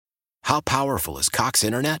How powerful is Cox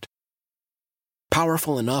Internet?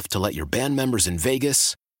 Powerful enough to let your band members in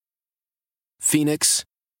Vegas, Phoenix,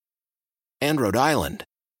 and Rhode Island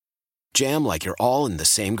jam like you're all in the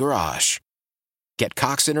same garage. Get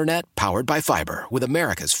Cox Internet powered by fiber with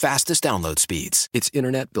America's fastest download speeds. It's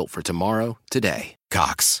internet built for tomorrow, today.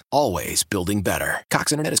 Cox, always building better.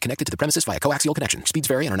 Cox Internet is connected to the premises via coaxial connection. Speeds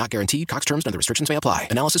vary and are not guaranteed. Cox terms and other restrictions may apply.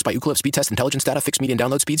 Analysis by Ookla Speed Test Intelligence Data. Fixed median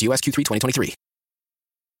download speeds. US Q3 2023.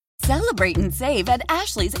 Celebrate and save at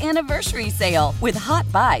Ashley's Anniversary Sale. With Hot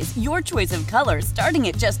Buys, your choice of colors starting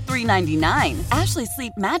at just $3.99. Ashley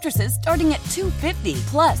Sleep mattresses starting at $2.50.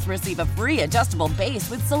 Plus, receive a free adjustable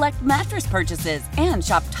base with select mattress purchases. And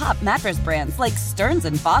shop top mattress brands like Stearns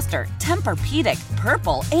 & Foster, Tempur-Pedic,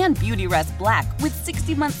 Purple, and Beautyrest Black with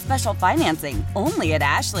 60-month special financing. Only at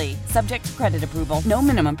Ashley. Subject to credit approval. No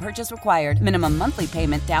minimum purchase required. Minimum monthly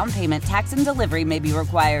payment, down payment, tax, and delivery may be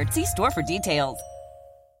required. See store for details.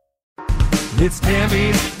 It's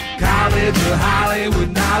Tammy's College of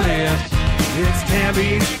Hollywood Knowledge. It's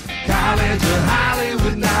Tammy's College of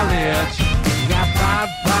Hollywood Knowledge. We got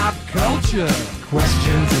pop culture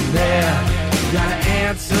questions in there. You gotta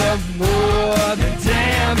answer more than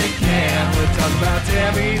Tammy can. We're talking about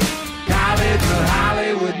Tammy's College of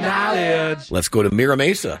Hollywood Knowledge. Let's go to Mira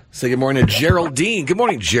Mesa. Say good morning to Geraldine. Good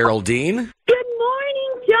morning, Geraldine. Good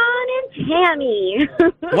morning, John and Tammy.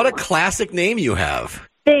 What a classic name you have.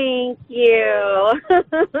 Thank you.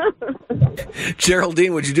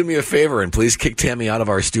 Geraldine, would you do me a favor and please kick Tammy out of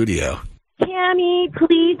our studio? Tammy,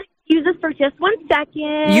 please excuse us for just 1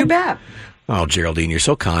 second. You bet. Oh, Geraldine, you're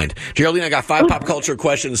so kind. Geraldine, I got 5 pop culture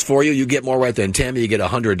questions for you. You get more right than Tammy. You get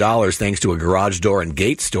 $100 thanks to a garage door and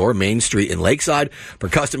gate store, Main Street in Lakeside. For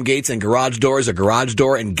custom gates and garage doors, a garage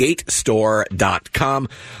door and gate store.com.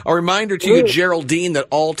 A reminder to you, Geraldine, that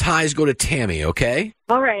all ties go to Tammy, okay?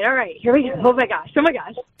 All right. Here we go. Oh, my gosh.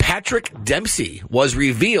 Patrick Dempsey was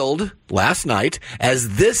revealed last night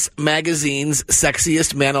as this magazine's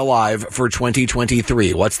sexiest man alive for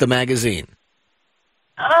 2023. What's the magazine?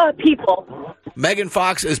 People. Meghan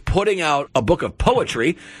Fox is putting out a book of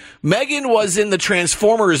poetry. Meghan was in the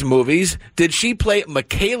Transformers movies. Did she play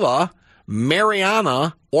Mikayla,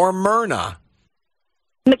 Marianna, or Mirna?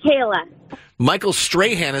 Mikayla. Michael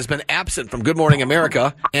Strahan has been absent from Good Morning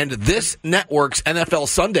America and this network's NFL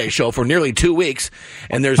Sunday show for nearly 2 weeks,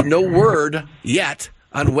 and there's no word yet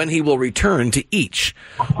on when he will return to each.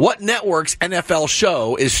 What network's NFL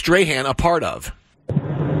show is Strahan a part of?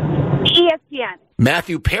 ESPN.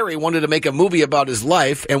 Matthew Perry wanted to make a movie about his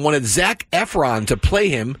life and wanted Zac Efron to play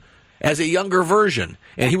him as a younger version,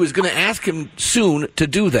 and he was going to ask him soon to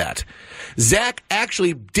do that. Zac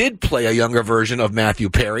actually did play a younger version of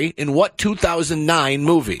Matthew Perry in what 2009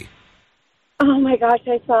 movie? Oh, my gosh,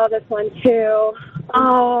 I saw this one, too.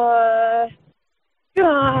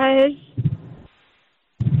 Gosh.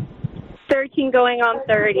 13 going on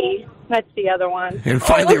 30. That's the other one. And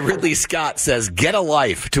finally, Ridley Scott says, "Get a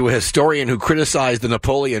life" to a historian who criticized the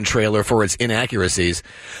Napoleon trailer for its inaccuracies.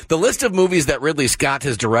 The list of movies that Ridley Scott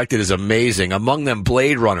has directed is amazing. Among them,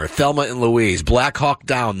 Blade Runner, Thelma and Louise, Black Hawk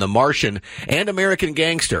Down, The Martian, and American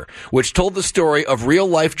Gangster, which told the story of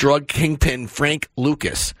real-life drug kingpin Frank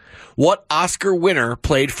Lucas. What Oscar winner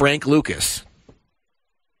played Frank Lucas?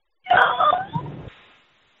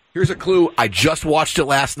 Here's a clue. I just watched it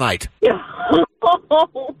last night.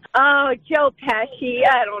 Oh, Joe Pesci.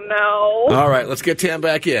 I don't know. All right, let's get Tam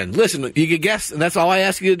back in. Listen, you can guess, and that's all I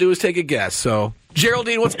ask you to do is take a guess. So,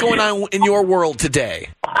 Geraldine, what's going on in your world today?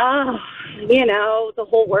 The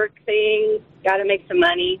whole work thing, got to make some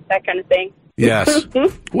money, that kind of thing. Yes.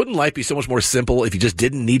 Wouldn't life be so much more simple if you just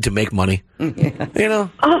didn't need to make money? Yeah. You know?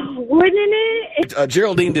 Oh, wouldn't it?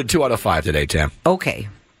 Geraldine did 2 out of 5 today, Tam. Okay.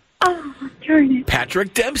 Oh, darn it.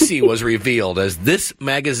 Patrick Dempsey was revealed as this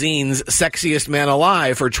magazine's sexiest man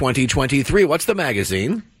alive for 2023. What's the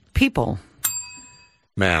magazine? People.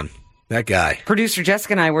 Man, that guy. Producer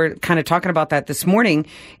Jessica and I were kind of talking about that this morning,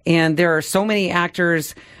 and there are so many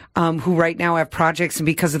actors who right now have projects and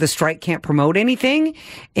because of the strike can't promote anything,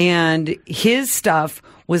 and his stuff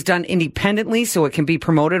was done independently so it can be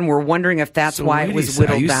promoted, and we're wondering if that's why it was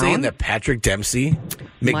whittled down. Are you saying that Patrick Dempsey,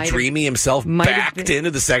 McDreamy himself, backed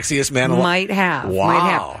into the sexiest man alive? Might have. Wow. Might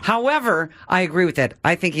have. However, I agree with that.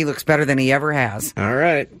 I think he looks better than he ever has. All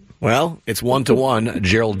right. Well, it's 1-1.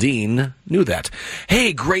 Geraldine knew that.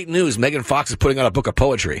 Hey, great news. Meghan Fox is putting out a book of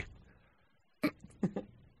poetry.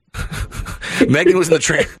 Meghan was in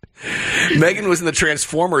the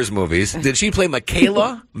Transformers movies. Did she play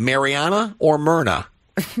Mikayla, Marianna, or Mirna?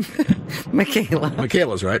 Mikayla.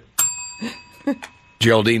 Mikayla's right.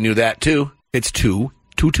 Geraldine knew that too. It's 2-2.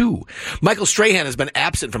 22. Michael Strahan has been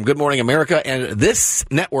absent from Good Morning America and this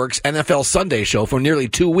network's NFL Sunday show for nearly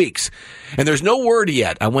 2 weeks. And there's no word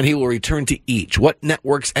yet on when he will return to each. What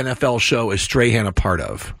network's NFL show is Strahan a part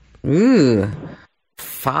of? Ooh.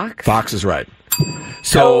 Fox? Fox is right.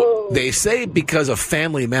 So they say because of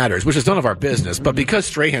Family Matters, which is none of our business, but because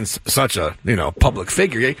Strahan's such a, public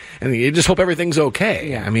figure, and you just hope everything's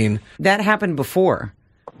okay. Yeah. I mean, that happened before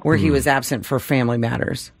where he was absent for Family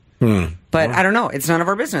Matters. But I don't know. It's none of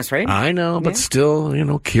our business, right? I know, but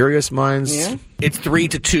still, curious minds. Yeah. It's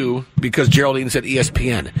 3-2 because Geraldine said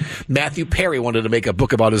ESPN. Matthew Perry wanted to make a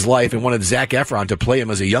book about his life and wanted Zac Efron to play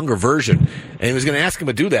him as a younger version. And he was going to ask him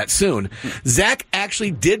to do that soon. Zac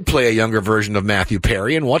actually did play a younger version of Matthew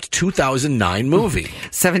Perry in what 2009 movie?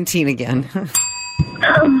 17 again.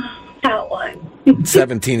 That one.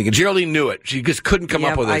 17 again. Geraldine knew it. She just couldn't come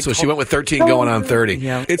up with it, so she went with 13 going on 30.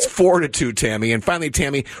 Yep. It's 4-2, Tammy. And finally,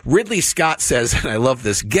 Tammy, Ridley Scott says, and I love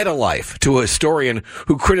this, get a life to a historian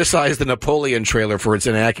who criticized the Napoleon trailer for its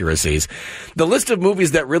inaccuracies. The list of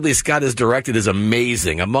movies that Ridley Scott has directed is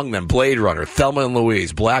amazing. Among them, Blade Runner, Thelma and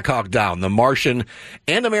Louise, Black Hawk Down, The Martian,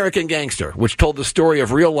 and American Gangster, which told the story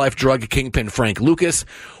of real-life drug kingpin Frank Lucas.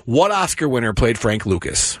 What Oscar winner played Frank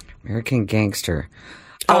Lucas? American Gangster.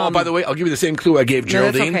 By the way, I'll give you the same clue I gave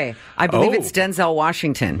Geraldine. No, that's okay. I believe it's Denzel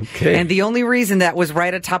Washington. Okay. And the only reason that was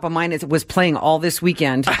right at top of mind is it was playing all this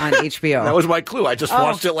weekend on HBO. That was my clue. I just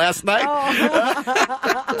watched it last night.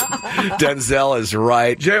 Denzel is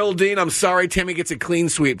right. Geraldine, I'm sorry. Tammy gets a clean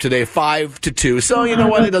sweep today, 5-2. So you know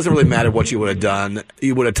what? It doesn't really matter what you would have done.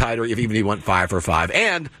 You would have tied her if even you went 5 for 5.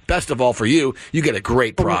 And best of all for you, you get a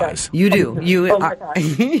great prize. You do. You are,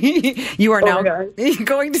 you are now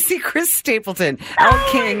going to see Chris Stapleton,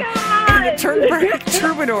 Al King, and the Turnpike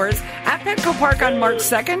Troubadours at Petco Park on March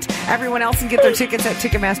 2nd. Everyone else can get their tickets at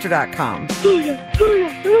Ticketmaster.com.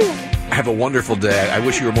 Have a wonderful day. I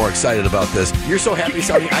wish you were more excited about this. You're so happy,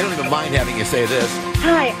 Sonny. I don't even mind having you say this.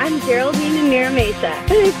 Hi, I'm Geraldine in Mira Mesa.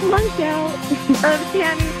 And I flunked out of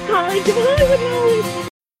Tammy's College of Hollywood Knowledge.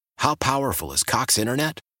 How powerful is Cox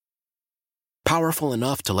Internet? Powerful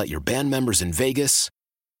enough to let your band members in Vegas,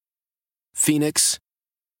 Phoenix,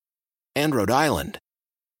 and Rhode Island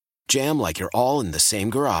jam like you're all in the same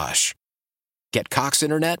garage. Get Cox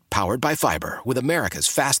Internet powered by fiber with America's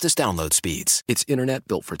fastest download speeds. It's internet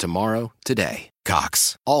built for tomorrow, today.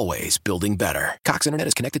 Cox, always building better. Cox Internet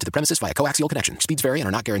is connected to the premises via coaxial connection. Speeds vary and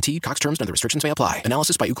are not guaranteed. Cox terms and other restrictions may apply.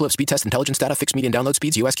 Analysis by Ookla of Speed Test Intelligence Data. Fixed median download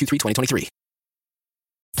speeds. US Q3 2023.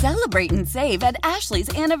 Celebrate and save at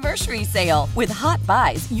Ashley's Anniversary Sale. With Hot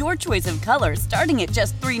Buys, your choice of colors starting at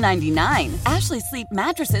just $3.99. Ashley Sleep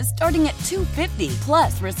mattresses starting at $2.50.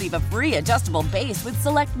 Plus, receive a free adjustable base with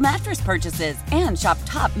select mattress purchases. And shop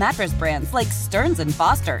top mattress brands like Stearns &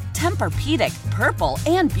 Foster, Tempur-Pedic, Purple,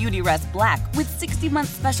 and Beautyrest Black with 60-month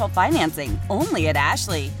special financing. Only at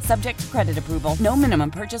Ashley. Subject to credit approval. No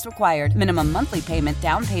minimum purchase required. Minimum monthly payment,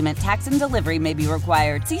 down payment, tax, and delivery may be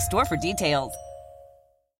required. See store for details.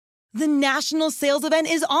 The national sales event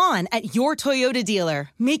is on at your Toyota dealer,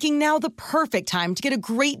 making now the perfect time to get a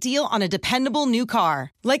great deal on a dependable new car.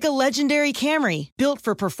 Like a legendary Camry, built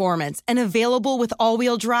for performance and available with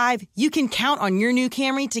all-wheel drive, you can count on your new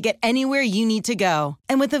Camry to get anywhere you need to go.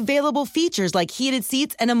 And with available features like heated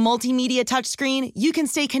seats and a multimedia touchscreen, you can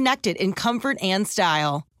stay connected in comfort and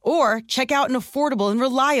style. Or check out an affordable and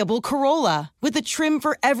reliable Corolla with a trim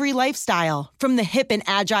for every lifestyle. From the hip and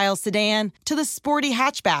agile sedan to the sporty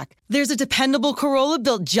hatchback, there's a dependable Corolla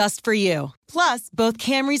built just for you. Plus, both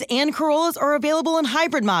Camrys and Corollas are available in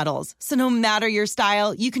hybrid models. So no matter your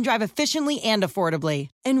style, you can drive efficiently and affordably.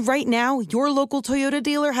 And right now, your local Toyota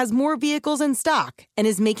dealer has more vehicles in stock and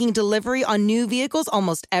is making delivery on new vehicles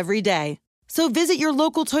almost every day. So visit your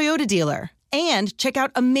local Toyota dealer. And check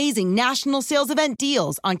out amazing national sales event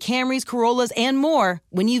deals on Camrys, Corollas, and more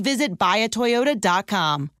when you visit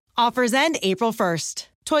buyatoyota.com. Offers end April 1st.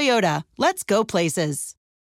 Toyota, let's go places.